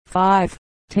5.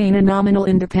 Obtain a nominal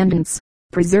independence,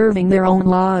 preserving their own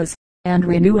laws, and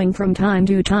renewing from time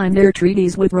to time their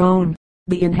treaties with Rome.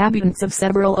 The inhabitants of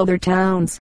several other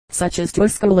towns, such as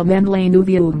Tusculum and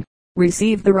Lanuvium,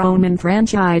 received the Roman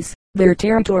franchise. Their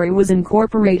territory was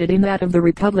incorporated in that of the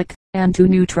Republic, and 2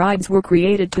 new tribes were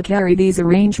created to carry these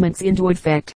arrangements into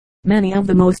effect. Many of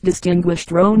the most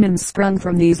distinguished Romans sprung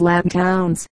from these Latin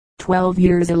towns. 12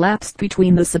 years elapsed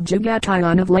between the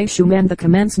subjugation of Latium and the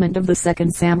commencement of the Second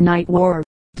Samnite War.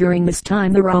 During this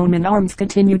time the Roman arms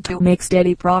continued to make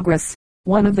steady progress.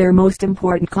 One of their most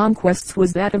important conquests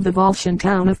was that of the Volscian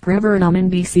town of Privernum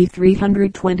in BC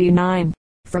 329,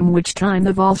 from which time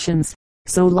the Volscians,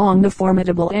 so long the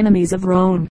formidable enemies of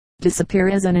Rome, disappear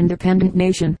as an independent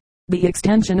nation. The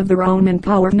extension of the Roman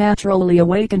power naturally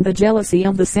awakened the jealousy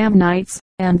of the Samnites,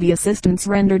 and the assistance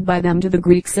rendered by them to the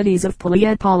Greek cities of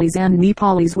Polypolis and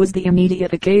Neapolis was the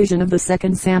immediate occasion of the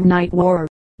Second Samnite War.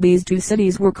 These 2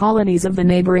 cities were colonies of the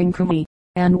neighboring Cumae,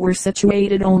 and were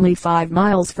situated only 5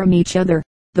 miles from each other.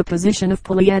 The position of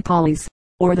Polypolis,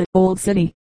 or the Old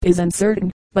City, is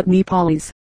uncertain, but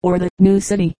Neapolis, or the New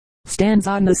City, stands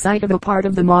on the site of a part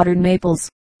of the modern Naples.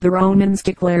 The Romans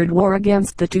declared war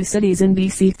against the 2 cities in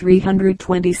BC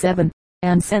 327,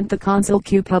 and sent the consul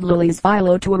Q. Publius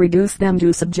Philo to reduce them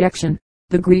to subjection.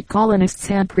 The Greek colonists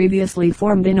had previously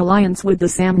formed an alliance with the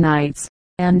Samnites,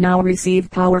 and now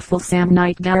received powerful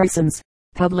Samnite garrisons.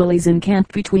 Publius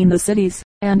encamped between the cities,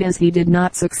 and as he did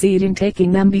not succeed in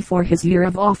taking them before his year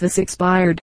of office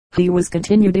expired, he was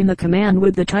continued in the command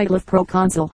with the title of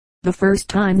proconsul. The first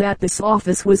time that this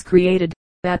office was created,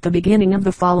 at the beginning of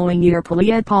the following year,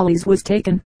 Polypolis was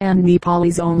taken, and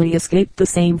Neapolis only escaped the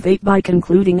same fate by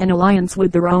concluding an alliance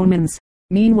with the Romans.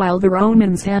 Meanwhile the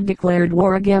Romans had declared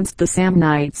war against the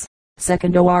Samnites.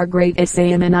 Second or Great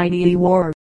Achaemenide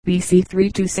War, BC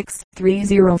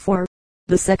 326-304.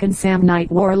 The Second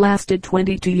Samnite War lasted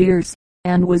 22 years,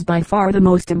 and was by far the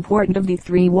most important of the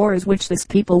 3 wars which this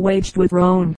people waged with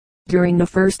Rome. During the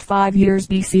first 5 years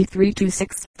BC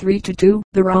 326-322,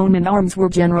 the Roman arms were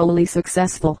generally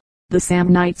successful. The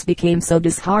Samnites became so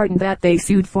disheartened that they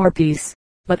sued for peace,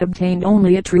 but obtained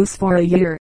only a truce for a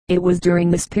year. It was during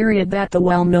this period that the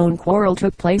well-known quarrel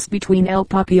took place between L.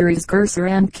 Papirius Cursor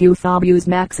and Q. Fabius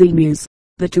Maximus,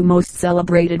 the 2 most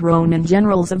celebrated Roman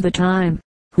generals of the time,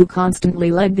 who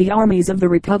constantly led the armies of the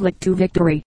Republic to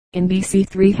victory. In BC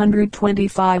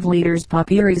 325 leaders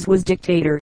Papirius was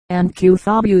dictator, and Q.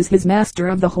 Fabius his master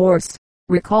of the horse.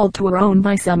 Recalled to Rome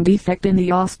by some defect in the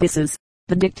auspices,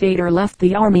 the dictator left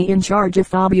the army in charge of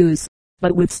Fabius,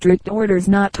 but with strict orders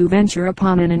not to venture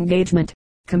upon an engagement.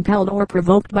 Compelled or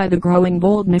provoked by the growing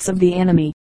boldness of the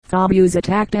enemy, Fabius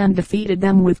attacked and defeated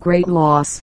them with great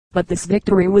loss. But this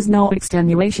victory was no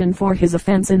extenuation for his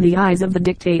offense in the eyes of the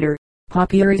dictator.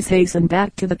 Papirius hastened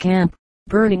back to the camp,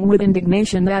 burning with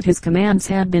indignation that his commands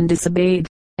had been disobeyed,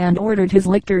 and ordered his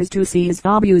lictors to seize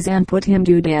Fabius and put him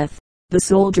to death. The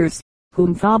soldiers,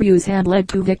 whom Fabius had led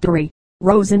to victory,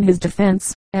 rose in his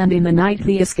defense, and in the night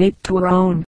he escaped to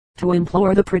Rome, to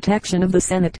implore the protection of the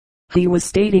Senate. He was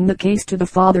stating the case to the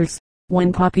fathers,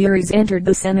 when Papirius entered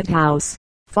the Senate house,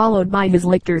 followed by his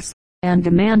lictors, and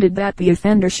demanded that the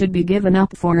offender should be given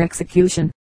up for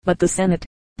execution. But the Senate,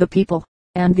 the people,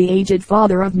 and the aged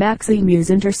father of Maximus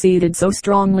interceded so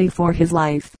strongly for his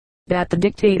life, that the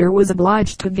dictator was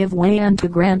obliged to give way and to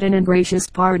grant an ungracious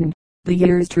pardon. The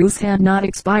year's truce had not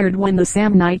expired when the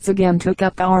Samnites again took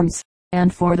up arms,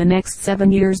 and for the next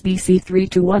 7 years BC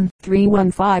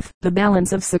 321-315 the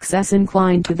balance of success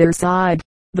inclined to their side.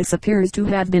 This appears to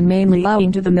have been mainly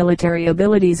owing to the military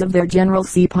abilities of their general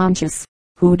C. Pontius,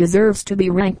 who deserves to be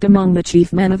ranked among the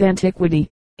chief men of antiquity.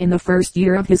 In the first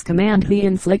year of his command he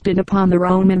inflicted upon the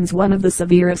Romans one of the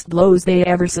severest blows they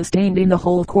ever sustained in the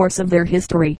whole course of their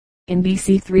history. In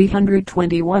BC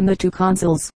 321 the 2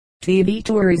 consuls, T.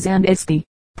 Veturius and St.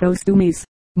 Postumius,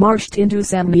 marched into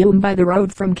Samnium by the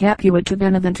road from Capua to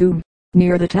Beneventum.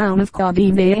 Near the town of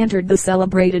Caudine they entered the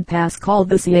celebrated pass called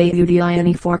the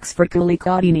Ciaudiani Forks Ferculi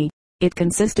Caudini. It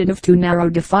consisted of 2 narrow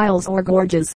defiles or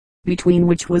gorges, between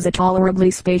which was a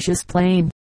tolerably spacious plain,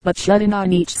 but shut in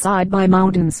on each side by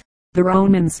mountains. The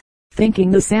Romans, thinking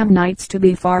the Samnites to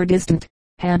be far distant,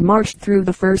 had marched through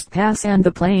the first pass and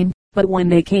the plain, but when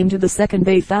they came to the second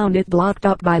they found it blocked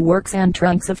up by works and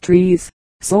trunks of trees,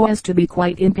 so as to be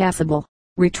quite impassable.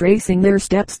 Retracing their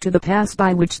steps to the pass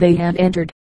by which they had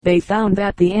entered, they found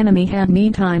that the enemy had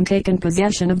meantime taken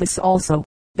possession of this also.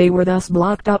 They were thus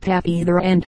blocked up at either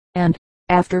end, and,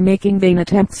 after making vain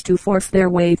attempts to force their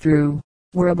way through,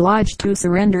 were obliged to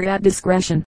surrender at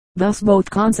discretion. Thus both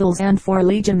consuls and 4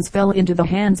 legions fell into the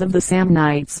hands of the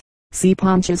Samnites. C.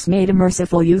 Pontius made a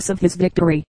merciful use of his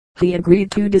victory, he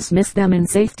agreed to dismiss them in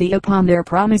safety upon their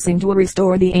promising to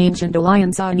restore the ancient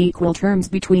alliance on equal terms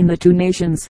between the two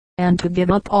nations, and to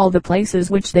give up all the places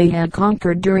which they had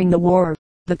conquered during the war.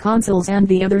 The consuls and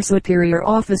the other superior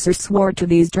officers swore to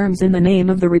these terms in the name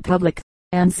of the Republic,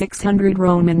 and 600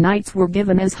 Roman knights were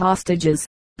given as hostages.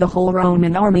 The whole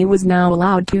Roman army was now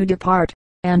allowed to depart,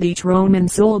 and each Roman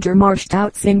soldier marched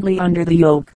out singly under the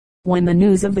yoke. When the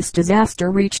news of this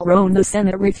disaster reached Rome, the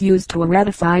Senate refused to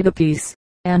ratify the peace,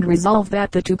 and resolved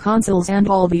that the two consuls and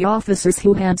all the officers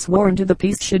who had sworn to the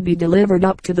peace should be delivered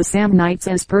up to the Samnites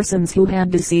as persons who had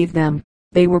deceived them.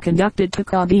 They were conducted to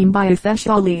Caudium by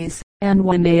Ephesiales, and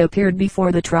when they appeared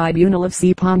before the tribunal of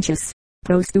C. Pontius,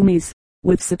 Postumes,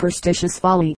 with superstitious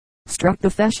folly, struck the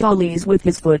Ephesiales with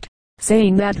his foot,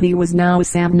 saying that he was now a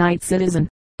Samnite citizen,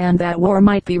 and that war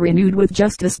might be renewed with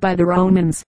justice by the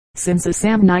Romans, since a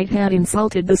Samnite had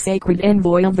insulted the sacred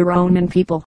envoy of the Roman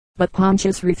people. But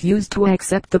Pontius refused to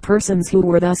accept the persons who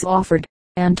were thus offered,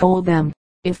 and told them,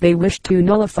 if they wished to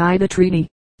nullify the treaty,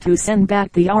 to send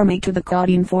back the army to the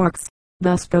Caudine Forks.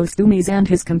 Thus Postumes and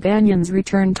his companions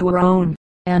returned to Rome,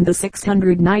 and the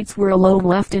 600 knights were alone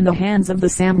left in the hands of the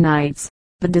Samnites.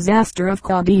 The disaster of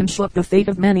Caudium shook the fate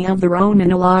of many of the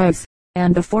Roman allies,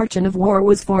 and the fortune of war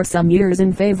was for some years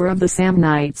in favor of the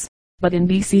Samnites. But in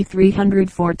BC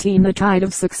 314 the tide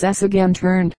of success again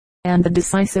turned, and the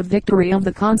decisive victory of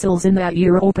the consuls in that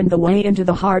year opened the way into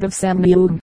the heart of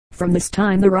Samnium. From this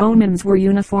time the Romans were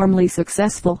uniformly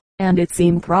successful, and it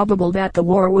seemed probable that the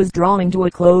war was drawing to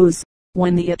a close,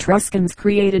 when the Etruscans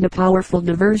created a powerful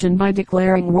diversion by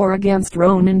declaring war against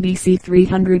Rome in BC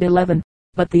 311.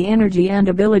 But the energy and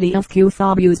ability of Q.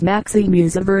 Fabius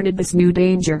Maximus averted this new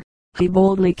danger. He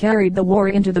boldly carried the war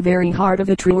into the very heart of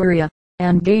Etruria,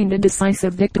 and gained a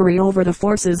decisive victory over the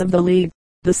forces of the League.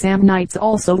 The Samnites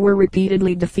also were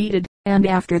repeatedly defeated, and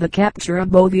after the capture of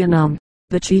Bovianum,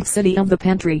 the chief city of the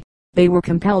Pentri, they were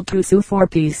compelled to sue for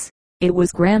peace. It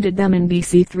was granted them in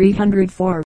BC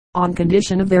 304, on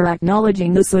condition of their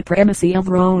acknowledging the supremacy of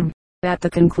Rome. At the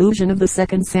conclusion of the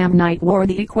Second Samnite War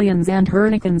the Equians and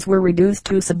Hernicans were reduced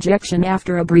to subjection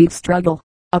after a brief struggle.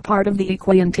 A part of the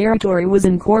Equian territory was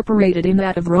incorporated in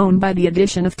that of Rome by the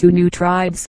addition of 2 new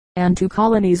tribes, and 2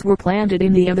 colonies were planted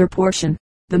in the other portion.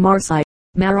 The Marsi,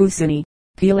 Marrucini,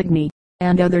 Peligni,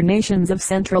 and other nations of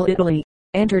central Italy,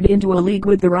 entered into a league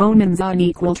with the Romans on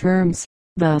equal terms.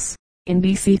 Thus, in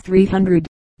BC 300,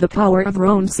 the power of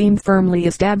Rome seemed firmly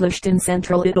established in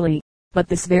central Italy. But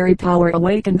this very power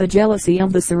awakened the jealousy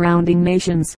of the surrounding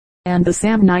nations, and the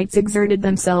Samnites exerted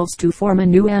themselves to form a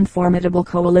new and formidable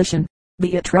coalition.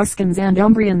 The Etruscans and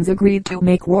Umbrians agreed to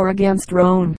make war against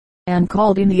Rome, and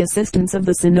called in the assistance of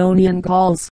the Senonian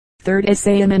Gauls. Third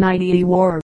Achaemenide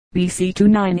War, BC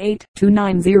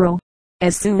 298-290.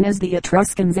 As soon as the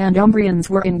Etruscans and Umbrians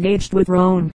were engaged with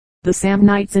Rome, the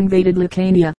Samnites invaded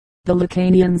Lucania. The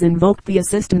Lucanians invoked the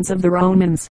assistance of the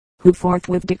Romans, who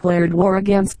forthwith declared war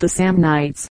against the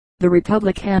Samnites. The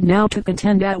Republic had now to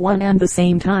contend at one and the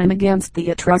same time against the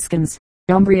Etruscans,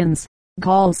 Umbrians,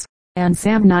 Gauls, and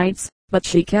Samnites, but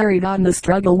she carried on the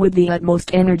struggle with the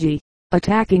utmost energy,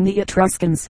 attacking the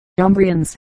Etruscans,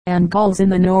 Umbrians, and Gauls in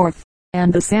the north,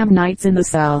 and the Samnites in the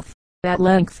south. At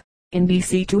length, in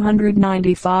BC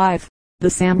 295, the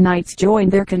Samnites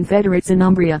joined their confederates in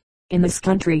Umbria. In this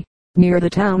country, near the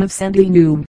town of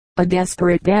Sentinum, a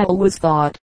desperate battle was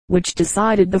fought, which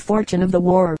decided the fortune of the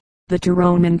war. The 2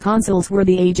 Roman consuls were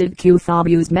the aged Q.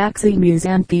 Fabius Maximus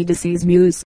and P.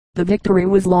 Decimus. The victory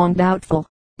was long doubtful.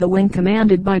 The wing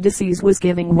commanded by Decius was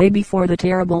giving way before the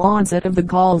terrible onset of the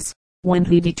Gauls, when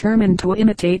he determined to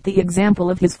imitate the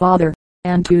example of his father,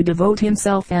 and to devote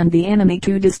himself and the enemy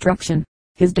to destruction.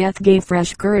 His death gave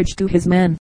fresh courage to his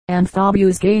men, and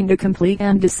Fabius gained a complete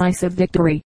and decisive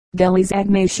victory. Delis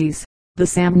Agmaces, the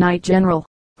Samnite general,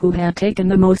 who had taken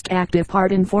the most active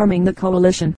part in forming the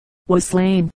coalition, was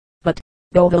slain. But,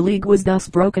 though the league was thus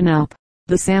broken up,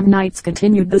 the Samnites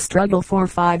continued the struggle for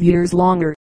 5 years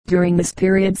longer. During this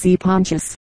period C.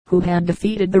 Pontius, who had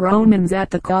defeated the Romans at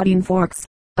the Caudine Forks,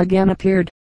 again appeared,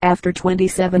 after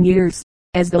 27 years,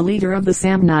 as the leader of the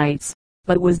Samnites,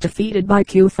 but was defeated by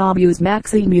Q. Fabius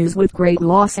Maximus with great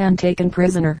loss and taken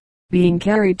prisoner. Being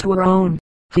carried to Rome,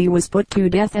 he was put to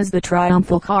death as the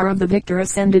triumphal car of the victor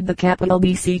ascended the Capitol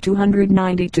BC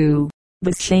 292.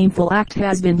 This shameful act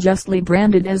has been justly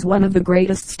branded as one of the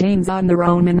greatest stains on the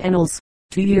Roman annals.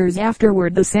 2 years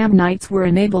afterward the Samnites were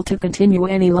unable to continue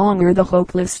any longer the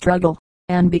hopeless struggle,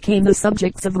 and became the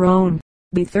subjects of Rome.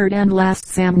 The third and last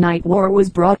Samnite War was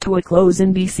brought to a close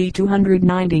in BC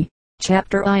 290.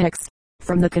 Chapter IX.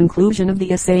 From the conclusion of the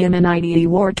Achaemenide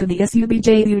War to the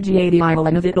Subjugated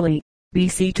Island of Italy,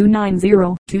 BC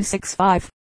 290-265.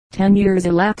 10 years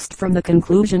elapsed from the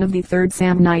conclusion of the Third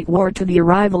Samnite War to the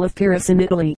arrival of Pyrrhus in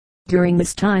Italy. During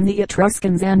this time the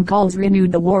Etruscans and Gauls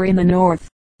renewed the war in the north,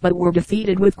 but were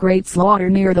defeated with great slaughter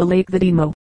near the Lake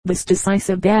Vadimo. This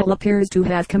decisive battle appears to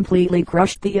have completely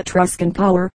crushed the Etruscan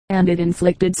power, and it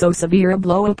inflicted so severe a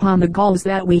blow upon the Gauls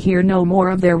that we hear no more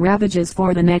of their ravages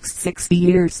for the next 60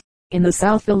 years. In the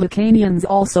south the Lucanians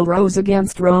also rose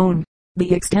against Rome.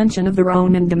 The extension of the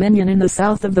Roman dominion in the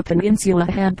south of the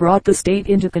peninsula had brought the state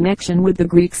into connection with the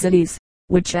Greek cities,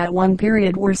 which at one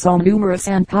period were so numerous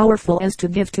and powerful as to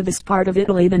give to this part of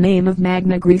Italy the name of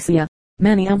Magna Graecia.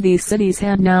 Many of these cities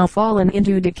had now fallen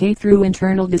into decay through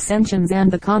internal dissensions and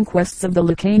the conquests of the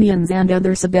Lucanians and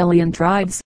other Sabellian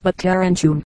tribes, but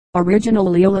Tarentum,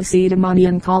 originally a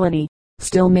Lacedaemonian colony,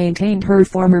 still maintained her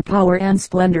former power and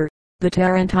splendor. The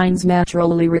Tarentines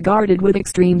naturally regarded with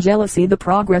extreme jealousy the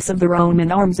progress of the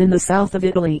Roman arms in the south of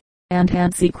Italy, and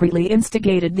had secretly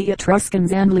instigated the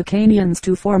Etruscans and Lucanians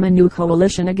to form a new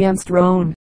coalition against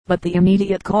Rome. But the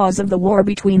immediate cause of the war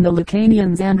between the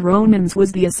Lucanians and Romans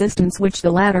was the assistance which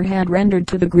the latter had rendered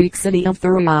to the Greek city of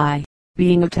Thurii.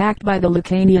 Being attacked by the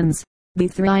Lucanians, the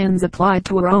Thracians applied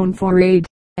to Rome for aid,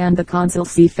 and the consul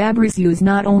C. Fabricius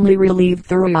not only relieved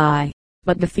Thurii,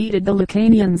 but defeated the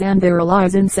Lucanians and their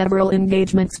allies in several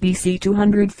engagements BC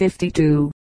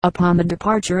 252. Upon the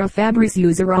departure of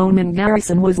Fabricius a Roman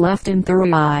garrison was left in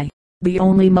Thurii. The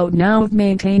only mode now of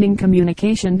maintaining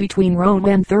communication between Rome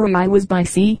and Thurii was by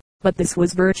sea, but this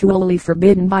was virtually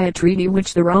forbidden by a treaty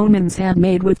which the Romans had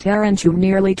made with Tarentum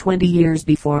nearly 20 years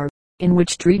before, in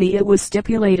which treaty it was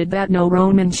stipulated that no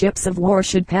Roman ships of war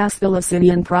should pass the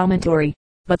Licinian promontory.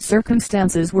 But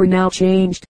circumstances were now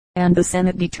changed, and the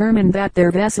Senate determined that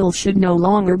their vessels should no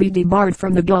longer be debarred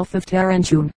from the Gulf of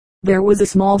Tarentum. There was a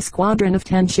small squadron of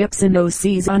 10 ships in those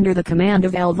seas under the command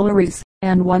of Alvares,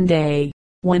 and one day,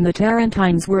 when the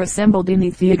Tarentines were assembled in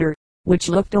the theater, which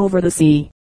looked over the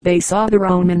sea, they saw the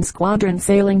Roman squadron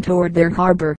sailing toward their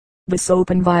harbor. This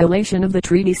open violation of the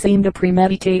treaty seemed a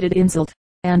premeditated insult,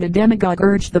 and a demagogue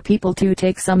urged the people to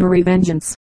take summary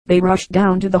vengeance. They rushed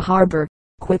down to the harbor,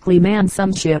 quickly manned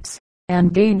some ships,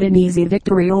 and gained an easy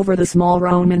victory over the small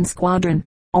Roman squadron.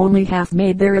 Only half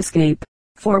made their escape,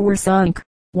 4 were sunk,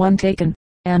 1 taken,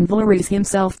 and Valerius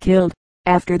himself killed.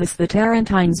 After this the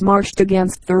Tarentines marched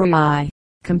against Thurii,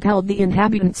 compelled the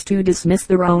inhabitants to dismiss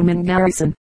the Roman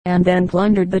garrison, and then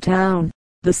plundered the town.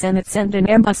 The Senate sent an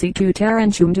embassy to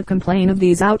Tarentum to complain of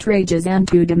these outrages and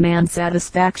to demand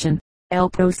satisfaction. L.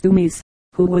 Posthumes,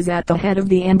 who was at the head of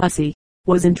the embassy,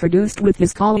 was introduced with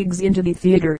his colleagues into the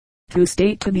theater, to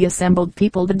state to the assembled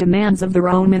people the demands of the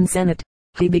Roman Senate.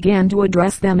 He began to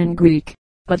address them in Greek,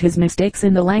 but his mistakes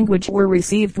in the language were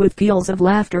received with peals of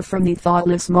laughter from the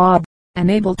thoughtless mob,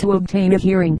 unable to obtain a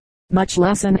hearing, much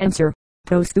less an answer.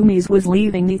 Posthumes was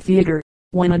leaving the theater,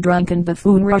 when a drunken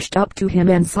buffoon rushed up to him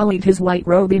and sullied his white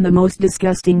robe in the most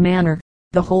disgusting manner.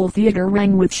 The whole theater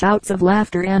rang with shouts of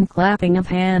laughter and clapping of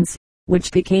hands,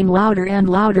 which became louder and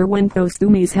louder when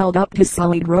Posthumes held up his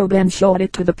sullied robe and showed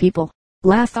it to the people.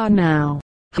 "Laugh on now,"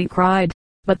 he cried,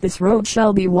 "but this robe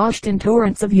shall be washed in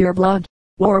torrents of your blood."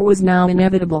 War was now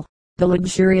inevitable. The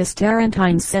luxurious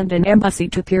Tarentines sent an embassy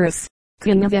to Pyrrhus,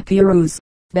 king of Epirus,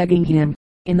 begging him,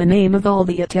 in the name of all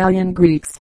the Italian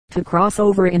Greeks, to cross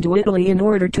over into Italy in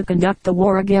order to conduct the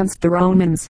war against the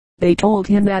Romans. They told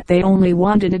him that they only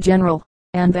wanted a general,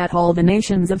 and that all the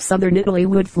nations of southern Italy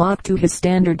would flock to his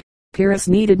standard. Pyrrhus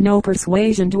needed no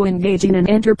persuasion to engage in an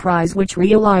enterprise which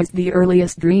realized the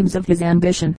earliest dreams of his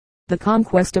ambition. The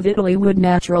conquest of Italy would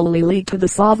naturally lead to the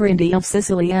sovereignty of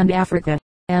Sicily and Africa,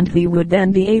 and he would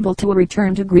then be able to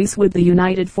return to Greece with the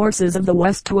united forces of the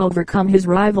West to overcome his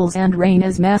rivals and reign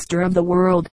as master of the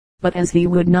world. But as he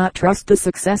would not trust the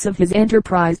success of his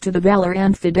enterprise to the valor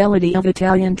and fidelity of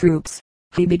Italian troops,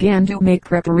 he began to make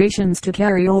preparations to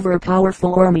carry over a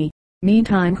powerful army.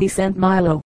 Meantime he sent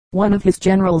Milo, one of his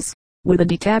generals, with a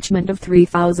detachment of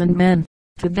 3,000 men,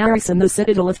 to garrison the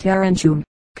citadel of Tarentum.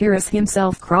 Pyrrhus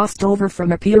himself crossed over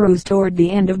from Epirus toward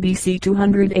the end of BC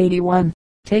 281,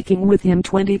 taking with him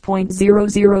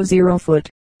 20,000 foot,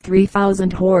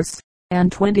 3,000 horse,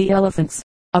 and 20 elephants.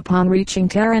 Upon reaching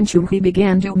Tarentum he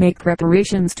began to make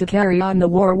preparations to carry on the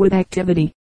war with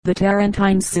activity. The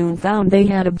Tarentines soon found they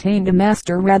had obtained a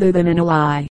master rather than an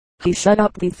ally. He shut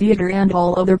up the theater and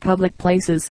all other public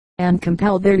places, and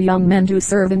compelled their young men to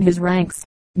serve in his ranks.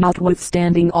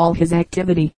 Notwithstanding all his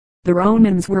activity, the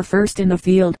Romans were first in the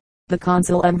field. The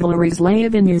consul of Valerius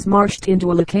Laevinus marched into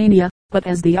Lucania, but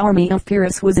as the army of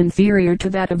Pyrrhus was inferior to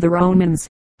that of the Romans,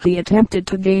 he attempted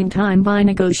to gain time by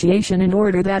negotiation in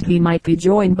order that he might be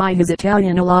joined by his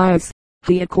Italian allies.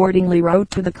 He accordingly wrote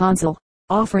to the consul,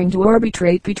 offering to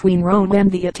arbitrate between Rome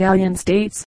and the Italian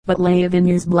states, but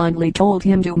Laevinus bluntly told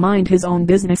him to mind his own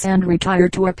business and retire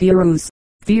to Epirus,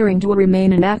 fearing to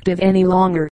remain inactive any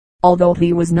longer. Although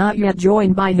he was not yet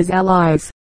joined by his allies,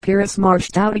 Pyrrhus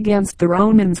marched out against the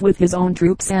Romans with his own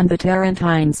troops and the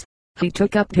Tarentines. He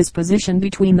took up his position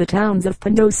between the towns of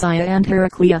Pandosia and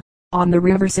Heraclea, on the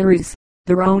river Ceres.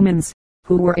 The Romans,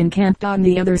 who were encamped on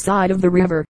the other side of the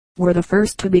river, were the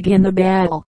first to begin the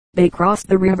battle. They crossed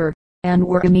the river, and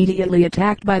were immediately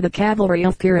attacked by the cavalry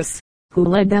of Pyrrhus, who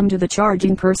led them to the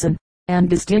charging person, and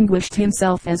distinguished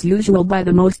himself as usual by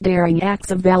the most daring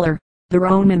acts of valor. The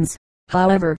Romans,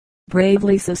 however,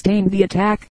 bravely sustained the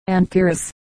attack, and Pyrrhus,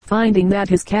 finding that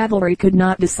his cavalry could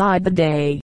not decide the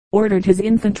day, ordered his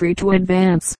infantry to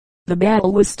advance. The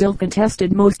battle was still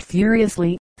contested most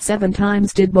furiously. 7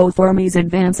 times did both armies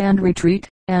advance and retreat,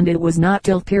 and it was not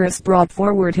till Pyrrhus brought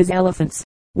forward his elephants,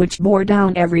 which bore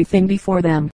down everything before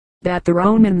them, that the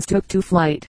Romans took to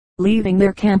flight, leaving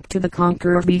their camp to the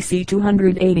conqueror. BC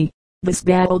 280. This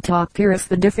battle taught Pyrrhus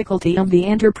the difficulty of the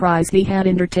enterprise he had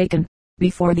undertaken.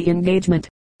 Before the engagement,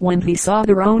 when he saw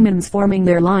the Romans forming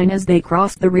their line as they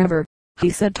crossed the river, he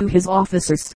said to his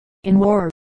officers, "In war,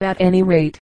 at any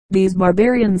rate, these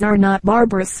barbarians are not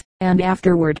barbarous." And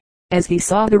afterward, as he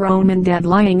saw the Roman dead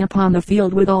lying upon the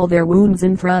field with all their wounds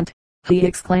in front, he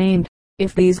exclaimed,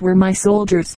 "If these were my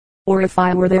soldiers, or if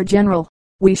I were their general,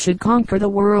 we should conquer the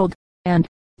world." And,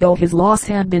 though his loss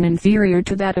had been inferior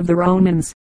to that of the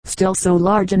Romans, still so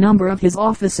large a number of his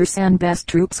officers and best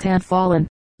troops had fallen,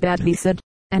 that he said,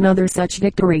 "Another such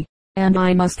victory, and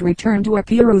I must return to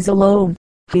Epirus alone."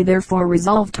 He therefore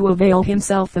resolved to avail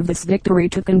himself of this victory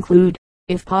to conclude,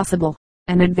 if possible,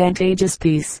 an advantageous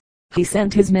peace. He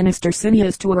sent his minister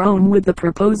Cineas to Rome with the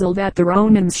proposal that the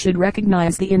Romans should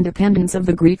recognize the independence of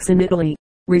the Greeks in Italy,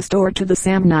 restore to the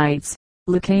Samnites,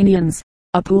 Lucanians,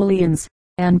 Apulians,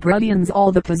 and Bruttians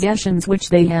all the possessions which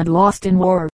they had lost in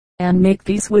war, and make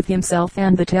peace with himself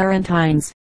and the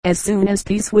Tarentines. As soon as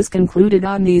peace was concluded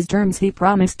on these terms, he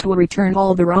promised to return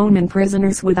all the Roman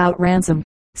prisoners without ransom.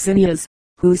 Cineas,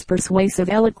 whose persuasive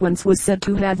eloquence was said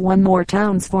to have won more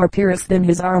towns for Pyrrhus than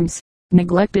his arms,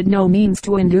 neglected no means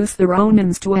to induce the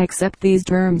Romans to accept these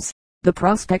terms. The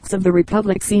prospects of the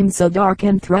Republic seemed so dark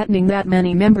and threatening that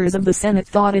many members of the Senate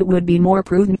thought it would be more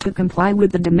prudent to comply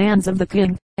with the demands of the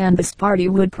king, and this party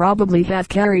would probably have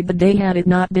carried the day had it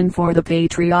not been for the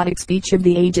patriotic speech of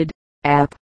the aged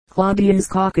Ap. Claudius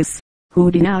Caucus,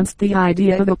 who denounced the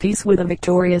idea of a peace with a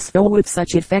victorious foe with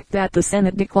such effect that the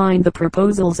Senate declined the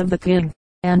proposals of the king,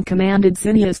 and commanded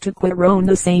Cineas to quit Rome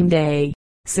the same day.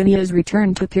 Cineas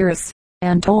returned to Pyrrhus,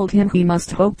 and told him he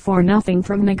must hope for nothing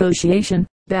from negotiation,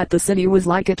 that the city was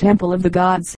like a temple of the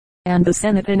gods, and the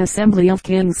Senate an assembly of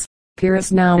kings.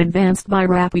 Pyrrhus now advanced by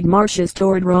rapid marches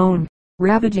toward Rome,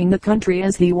 ravaging the country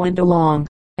as he went along,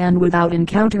 and without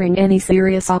encountering any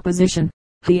serious opposition,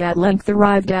 he at length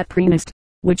arrived at Praeneste,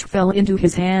 which fell into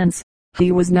his hands.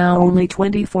 He was now only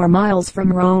 24 miles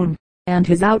from Rome, and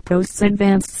his outposts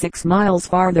advanced 6 miles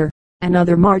farther.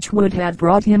 Another march would have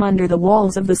brought him under the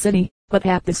walls of the city, but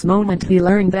at this moment he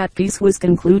learned that peace was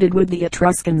concluded with the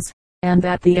Etruscans, and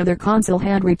that the other consul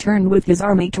had returned with his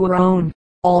army to Rome.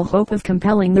 All hope of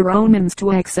compelling the Romans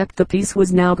to accept the peace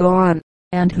was now gone,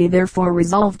 and he therefore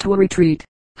resolved to retreat.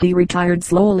 He retired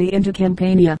slowly into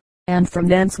Campania, and from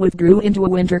thence withdrew into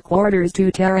winter quarters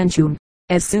to Tarentum.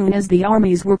 As soon as the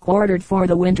armies were quartered for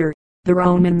the winter, the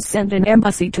Romans sent an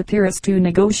embassy to Pyrrhus to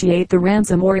negotiate the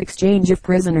ransom or exchange of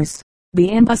prisoners.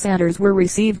 The ambassadors were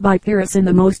received by Pyrrhus in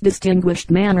the most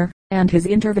distinguished manner, and his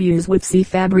interviews with C.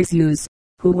 Fabricius,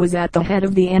 who was at the head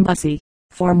of the embassy,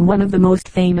 form one of the most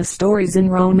famous stories in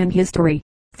Roman history.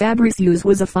 Fabricius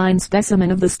was a fine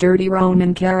specimen of the sturdy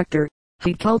Roman character.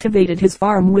 He cultivated his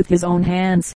farm with his own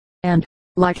hands, and,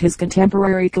 like his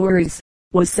contemporary Cures,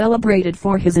 was celebrated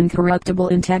for his incorruptible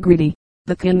integrity.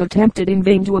 The king attempted in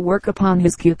vain to work upon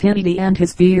his cupidity and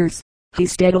his fears. He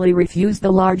steadily refused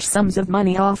the large sums of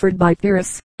money offered by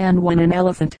Pyrrhus, and when an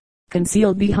elephant,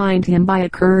 concealed behind him by a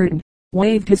curtain,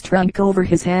 waved his trunk over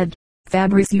his head,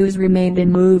 Fabricius remained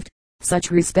unmoved.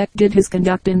 Such respect did his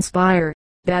conduct inspire,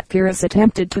 that Pyrrhus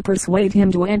attempted to persuade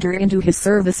him to enter into his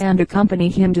service and accompany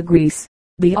him to Greece.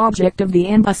 The object of the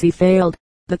embassy failed.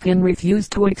 The king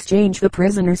refused to exchange the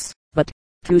prisoners, but,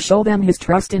 to show them his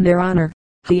trust in their honor,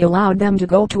 he allowed them to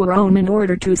go to Rome in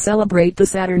order to celebrate the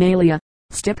Saturnalia,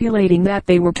 stipulating that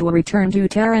they were to return to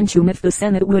Tarentum if the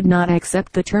Senate would not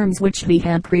accept the terms which he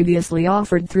had previously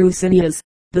offered through Cineas.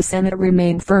 The Senate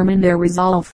remained firm in their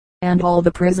resolve, and all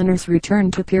the prisoners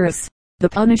returned to Pyrrhus, the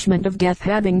punishment of death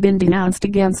having been denounced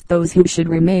against those who should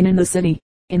remain in the city.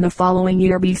 In the following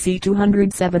year BC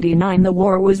 279 the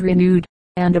war was renewed.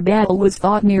 and a battle was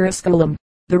fought near Asculum.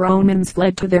 The Romans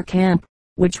fled to their camp,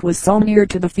 which was so near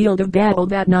to the field of battle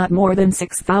that not more than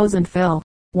 6,000 fell,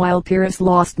 while Pyrrhus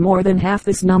lost more than half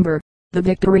this number. The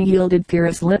victory yielded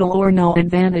Pyrrhus little or no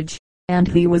advantage, and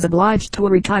he was obliged to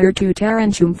retire to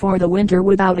Tarentum for the winter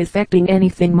without effecting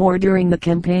anything more during the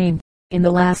campaign. In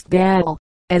the last battle,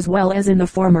 as well as in the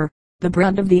former, the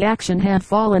brunt of the action had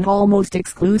fallen almost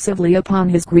exclusively upon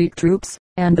his Greek troops,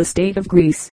 and the state of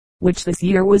Greece, which this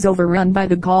year was overrun by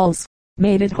the Gauls,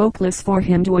 made it hopeless for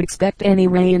him to expect any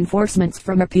reinforcements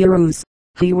from Epirus.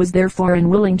 He was therefore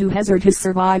unwilling to hazard his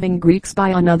surviving Greeks by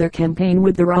another campaign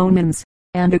with the Romans,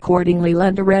 and accordingly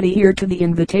lent a ready ear to the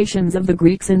invitations of the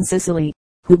Greeks in Sicily,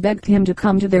 who begged him to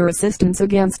come to their assistance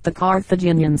against the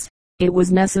Carthaginians. It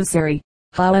was necessary,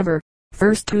 however,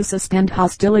 first to suspend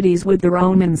hostilities with the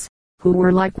Romans, who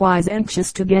were likewise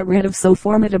anxious to get rid of so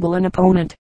formidable an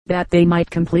opponent, that they might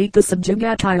complete the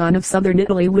subjugation of southern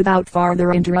Italy without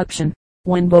farther interruption.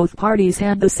 When both parties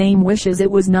had the same wishes, it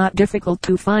was not difficult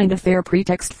to find a fair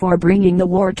pretext for bringing the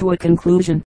war to a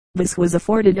conclusion. This was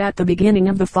afforded at the beginning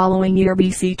of the following year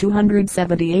BC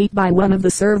 278 by one of the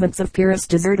servants of Pyrrhus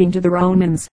deserting to the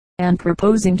Romans, and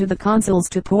proposing to the consuls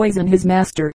to poison his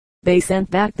master. They sent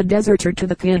back the deserter to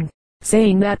the king,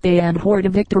 saying that they abhorred a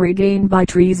victory gained by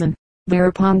treason.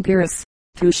 Thereupon Pyrrhus,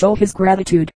 to show his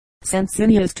gratitude, sent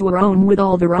Cineas to Rome with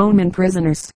all the Roman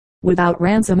prisoners, without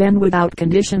ransom and without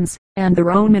conditions, and the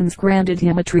Romans granted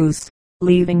him a truce,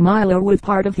 leaving Milo with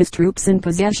part of his troops in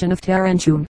possession of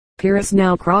Tarentum. Pyrrhus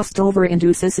now crossed over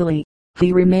into Sicily.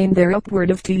 He remained there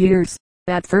upward of 2 years.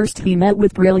 At first he met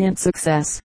with brilliant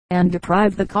success, and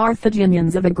deprived the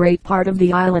Carthaginians of a great part of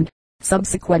the island.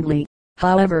 Subsequently,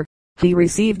 however, he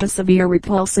received a severe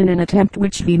repulse in an attempt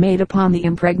which he made upon the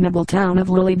impregnable town of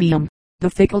Lilybaeum. The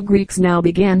fickle Greeks now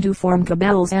began to form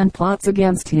cabals and plots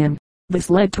against him. This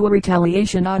led to a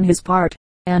retaliation on his part,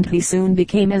 and he soon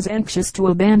became as anxious to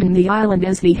abandon the island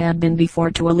as he had been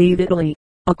before to leave Italy.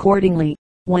 Accordingly,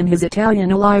 when his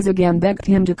Italian allies again begged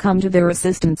him to come to their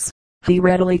assistance, he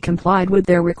readily complied with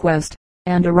their request,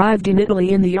 and arrived in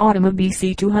Italy in the autumn of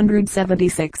BC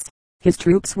 276. His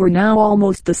troops were now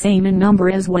almost the same in number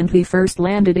as when he first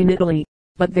landed in Italy,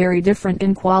 but very different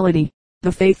in quality.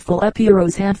 The faithful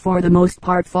Epirus had for the most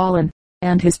part fallen,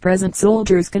 and his present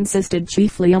soldiers consisted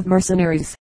chiefly of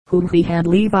mercenaries, whom he had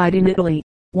levied in Italy.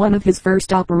 One of his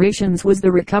first operations was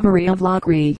the recovery of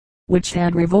Locri, which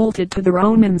had revolted to the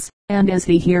Romans, and as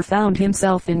he here found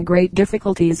himself in great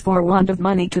difficulties for want of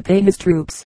money to pay his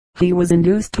troops, he was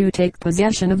induced to take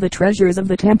possession of the treasures of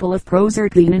the temple of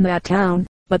Proserpine in that town,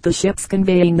 but the ships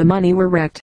conveying the money were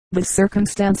wrecked. This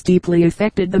circumstance deeply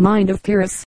affected the mind of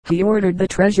Pyrrhus. He ordered the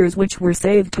treasures which were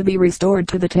saved to be restored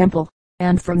to the temple,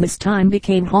 and from this time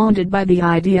became haunted by the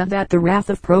idea that the wrath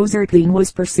of Proserpine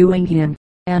was pursuing him,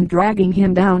 and dragging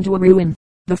him down to a ruin.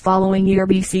 The following year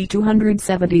BC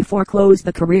 274 closed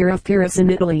the career of Pyrrhus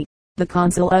in Italy. The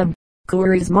consul M.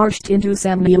 Cures marched into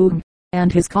Samnium,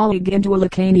 and his colleague into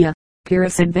Lucania.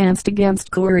 Pyrrhus advanced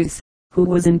against Cures, who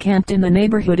was encamped in the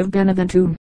neighborhood of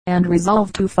Beneventum, and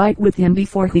resolved to fight with him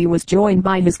before he was joined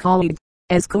by his colleague.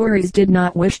 As Cures did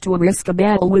not wish to risk a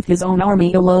battle with his own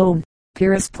army alone,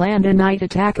 Pyrrhus planned a night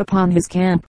attack upon his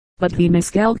camp, but he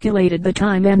miscalculated the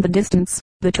time and the distance.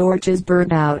 The torches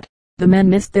burned out, the men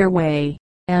missed their way,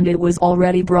 and it was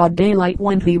already broad daylight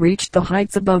when he reached the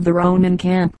heights above the Roman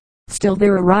camp. Still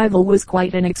their arrival was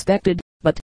quite unexpected,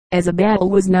 but, as a battle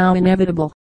was now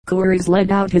inevitable, Cures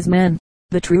led out his men.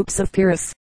 The troops of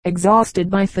Pyrrhus, exhausted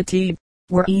by fatigue,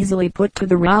 were easily put to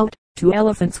the rout. 2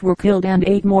 elephants were killed and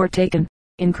 8 more taken.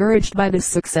 Encouraged by this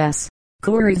success,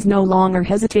 Cures no longer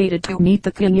hesitated to meet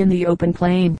the king in the open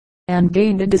plain, and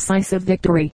gained a decisive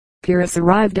victory. Pyrrhus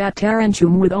arrived at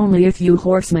Tarentum with only a few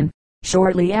horsemen.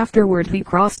 Shortly afterward he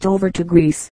crossed over to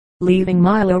Greece, leaving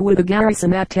Milo with a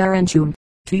garrison at Tarentum.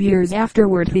 2 years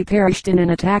afterward he perished in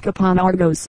an attack upon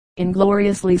Argos,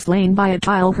 ingloriously slain by a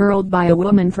tile hurled by a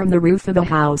woman from the roof of a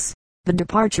house. The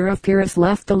departure of Pyrrhus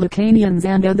left the Lucanians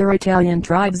and other Italian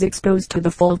tribes exposed to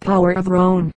the full power of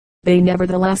Rome. They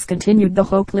nevertheless continued the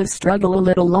hopeless struggle a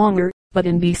little longer, but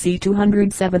in BC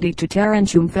 272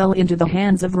 Tarentum fell into the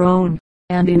hands of Rome,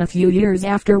 and in a few years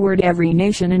afterward every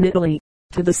nation in Italy,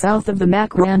 to the south of the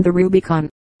Macra and the Rubicon,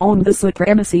 owned the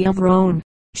supremacy of Rome.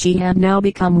 She had now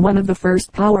become one of the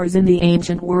first powers in the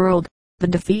ancient world. The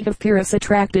defeat of Pyrrhus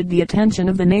attracted the attention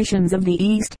of the nations of the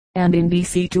East, and in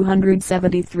BC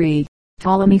 273,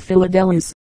 Ptolemy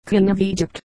Philadelus, king of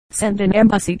Egypt, sent an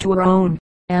embassy to Rome,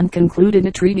 and concluded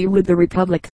a treaty with the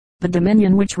Republic. The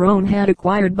dominion which Rome had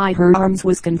acquired by her arms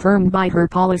was confirmed by her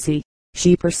policy.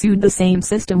 She pursued the same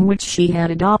system which she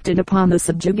had adopted upon the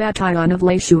subjugation of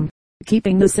Latium.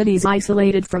 keeping the cities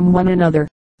isolated from one another,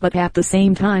 but at the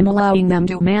same time allowing them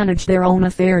to manage their own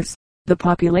affairs. The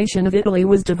population of Italy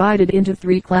was divided into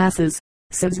three classes: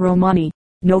 cives Romani,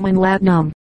 nomen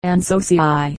Latinum, and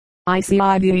socii.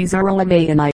 These are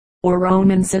Romani, or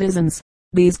Roman citizens.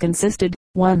 These consisted,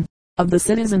 1. Of the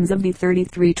citizens of the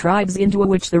 33 tribes into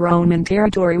which the Roman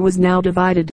territory was now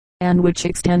divided, and which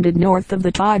extended north of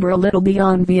the Tiber a little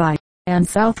beyond Veii, and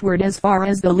southward as far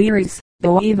as the Liris,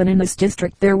 though even in this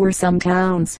district there were some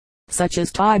towns, such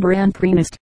as Tibur and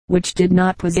Praeneste, which did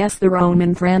not possess the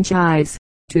Roman franchise.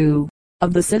 2.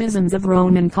 Of the citizens of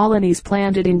Roman colonies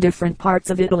planted in different parts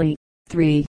of Italy.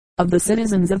 3. Of the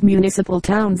citizens of municipal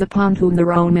towns upon whom the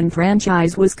Roman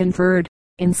franchise was conferred.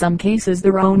 In some cases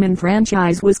the Roman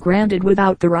franchise was granted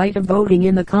without the right of voting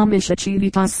in the comitia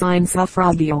civitas sine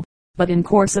suffragio, but in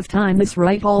course of time this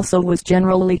right also was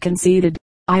generally conceded.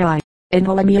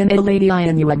 Enolemian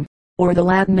Eladianum, or the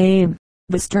Latin name.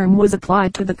 This term was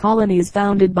applied to the colonies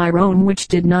founded by Rome which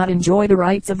did not enjoy the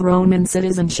rights of Roman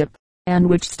citizenship, and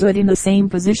which stood in the same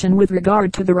position with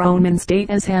regard to the Roman state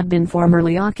as had been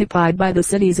formerly occupied by the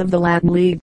cities of the Latin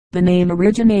League. The name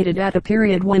originated at a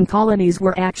period when colonies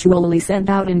were actually sent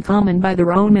out in common by the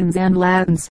Romans and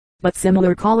Latins, but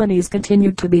similar colonies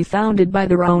continued to be founded by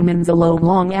the Romans alone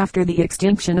long after the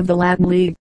extinction of the Latin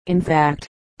League. In fact,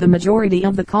 the majority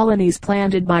of the colonies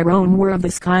planted by Rome were of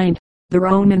this kind, the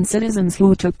Roman citizens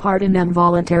who took part in them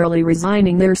voluntarily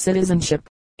resigning their citizenship,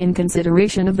 in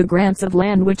consideration of the grants of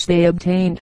land which they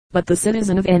obtained. But the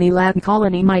citizen of any Latin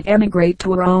colony might emigrate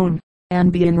to Rome,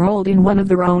 and be enrolled in one of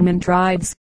the Roman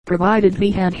tribes, provided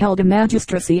he had held a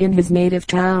magistracy in his native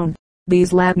town.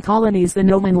 These Latin colonies, the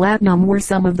nomen Latinum, were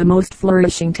some of the most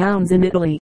flourishing towns in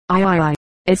Italy.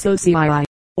 Associi,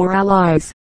 or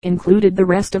allies, included the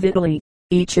rest of Italy.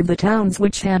 Each of the towns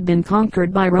which had been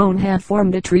conquered by Rome had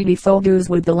formed a treaty foedus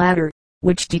with the latter,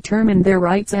 which determined their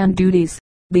rights and duties.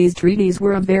 These treaties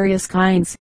were of various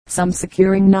kinds, some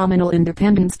securing nominal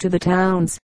independence to the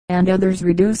towns, and others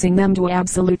reducing them to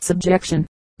absolute subjection.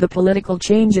 The political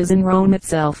changes in Rome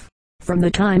itself, from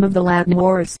the time of the Latin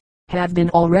Wars, had been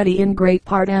already in great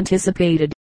part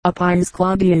anticipated. Appius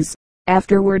Claudius,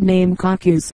 afterward named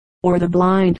Coccus, or the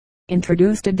Blind,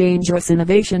 introduced a dangerous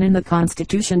innovation in the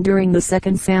constitution during the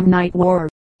Second Samnite War.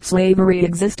 Slavery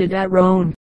existed at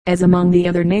Rome, as among the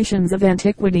other nations of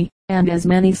antiquity, and as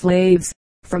many slaves,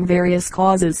 from various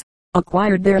causes,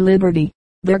 acquired their liberty,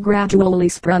 there gradually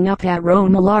sprung up at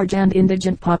Rome a large and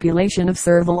indigent population of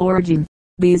servile origin.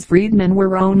 These freedmen were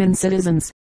Roman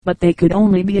citizens, but they could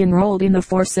only be enrolled in the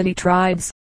 4 city tribes,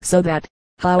 so that,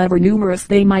 however numerous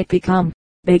they might become,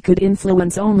 they could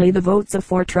influence only the votes of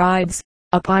 4 tribes.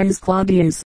 Appius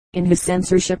Claudius, in his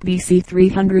censorship BC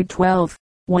 312,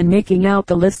 when making out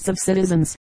the lists of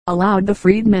citizens, allowed the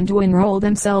freedmen to enroll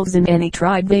themselves in any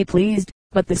tribe they pleased,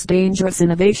 but this dangerous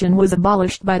innovation was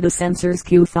abolished by the censors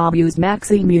Q. Fabius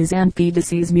Maximus and P.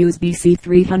 Decimus BC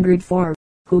 304,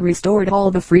 who restored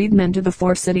all the freedmen to the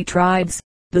 4 city tribes.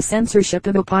 The censorship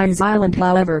of Appius Island,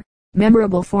 however,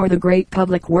 memorable for the great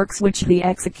public works which he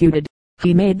executed,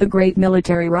 he made the great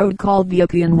military road called the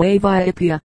Appian Way via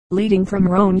Appia, leading from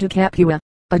Rome to Capua,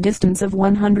 a distance of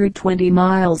 120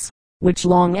 miles, which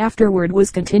long afterward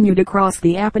was continued across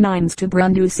the Apennines to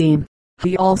Brundusium.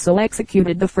 He also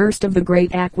executed the first of the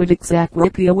great aqueducts Aqua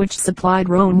Appia which supplied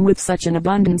Rome with such an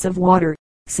abundance of water.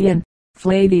 Cian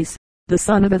Flavius, the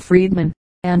son of a freedman,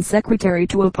 and secretary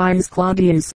to Appius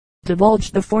Claudius,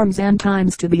 divulged the forms and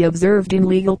times to be observed in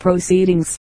legal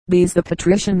proceedings. These the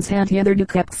patricians had hitherto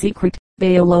kept secret.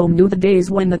 They alone knew the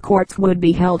days when the courts would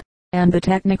be held, and the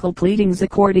technical pleadings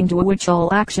according to which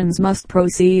all actions must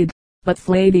proceed. But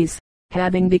Flavius,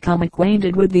 having become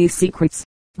acquainted with these secrets,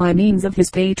 by means of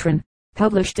his patron,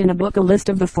 published in a book a list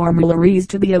of the formularies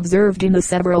to be observed in the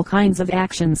several kinds of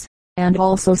actions, and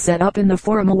also set up in the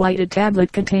forum a whited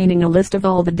tablet containing a list of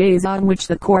all the days on which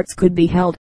the courts could be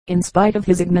held. In spite of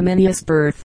his ignominious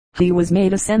birth, he was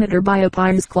made a senator by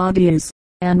Appius Claudius,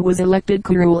 and was elected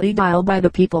curule aedile by the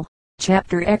people.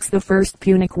 Chapter X. The First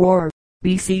Punic War,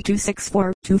 BC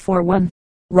 264-241.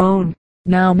 Rome,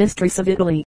 now mistress of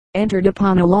Italy, entered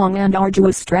upon a long and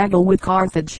arduous struggle with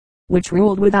Carthage, which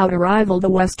ruled without a rival the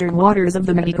western waters of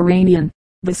the Mediterranean.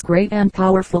 This great and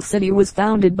powerful city was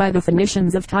founded by the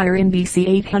Phoenicians of Tyre in BC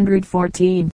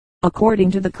 814.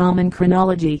 According to the common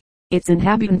chronology, its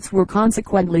inhabitants were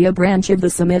consequently a branch of the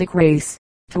Semitic race,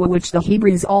 to which the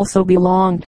Hebrews also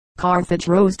belonged. Carthage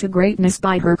rose to greatness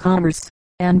by her commerce,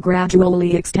 and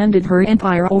gradually extended her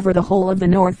empire over the whole of the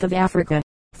north of Africa,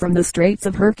 from the Straits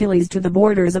of Hercules to the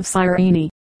borders of Cyrene.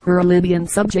 Her Libyan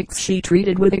subjects she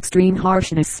treated with extreme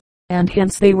harshness, and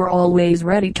hence they were always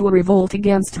ready to revolt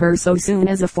against her so soon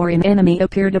as a foreign enemy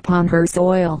appeared upon her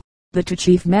soil. The two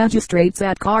chief magistrates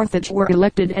at Carthage were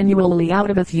elected annually out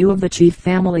of a few of the chief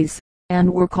families,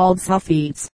 and were called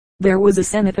Sophites. There was a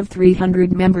senate of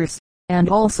 300 members, and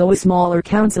also a smaller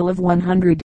council of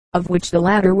 100, of which the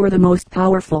latter were the most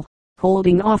powerful,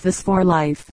 holding office for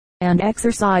life, and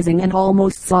exercising an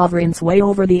almost sovereign sway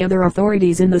over the other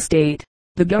authorities in the state.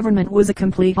 The government was a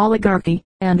complete oligarchy,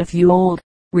 and a few old,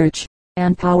 rich,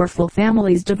 and powerful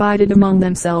families divided among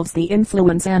themselves the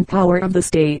influence and power of the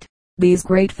state. These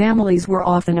great families were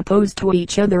often opposed to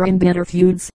each other in bitter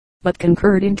feuds, but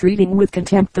concurred in treating with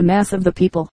contempt the mass of the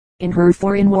people. In her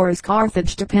foreign wars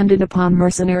Carthage depended upon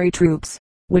mercenary troops,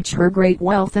 which her great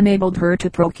wealth enabled her to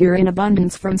procure in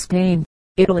abundance from Spain,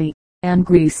 Italy, and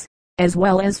Greece, as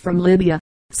well as from Libya.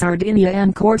 Sardinia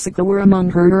and Corsica were among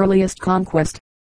her earliest conquests.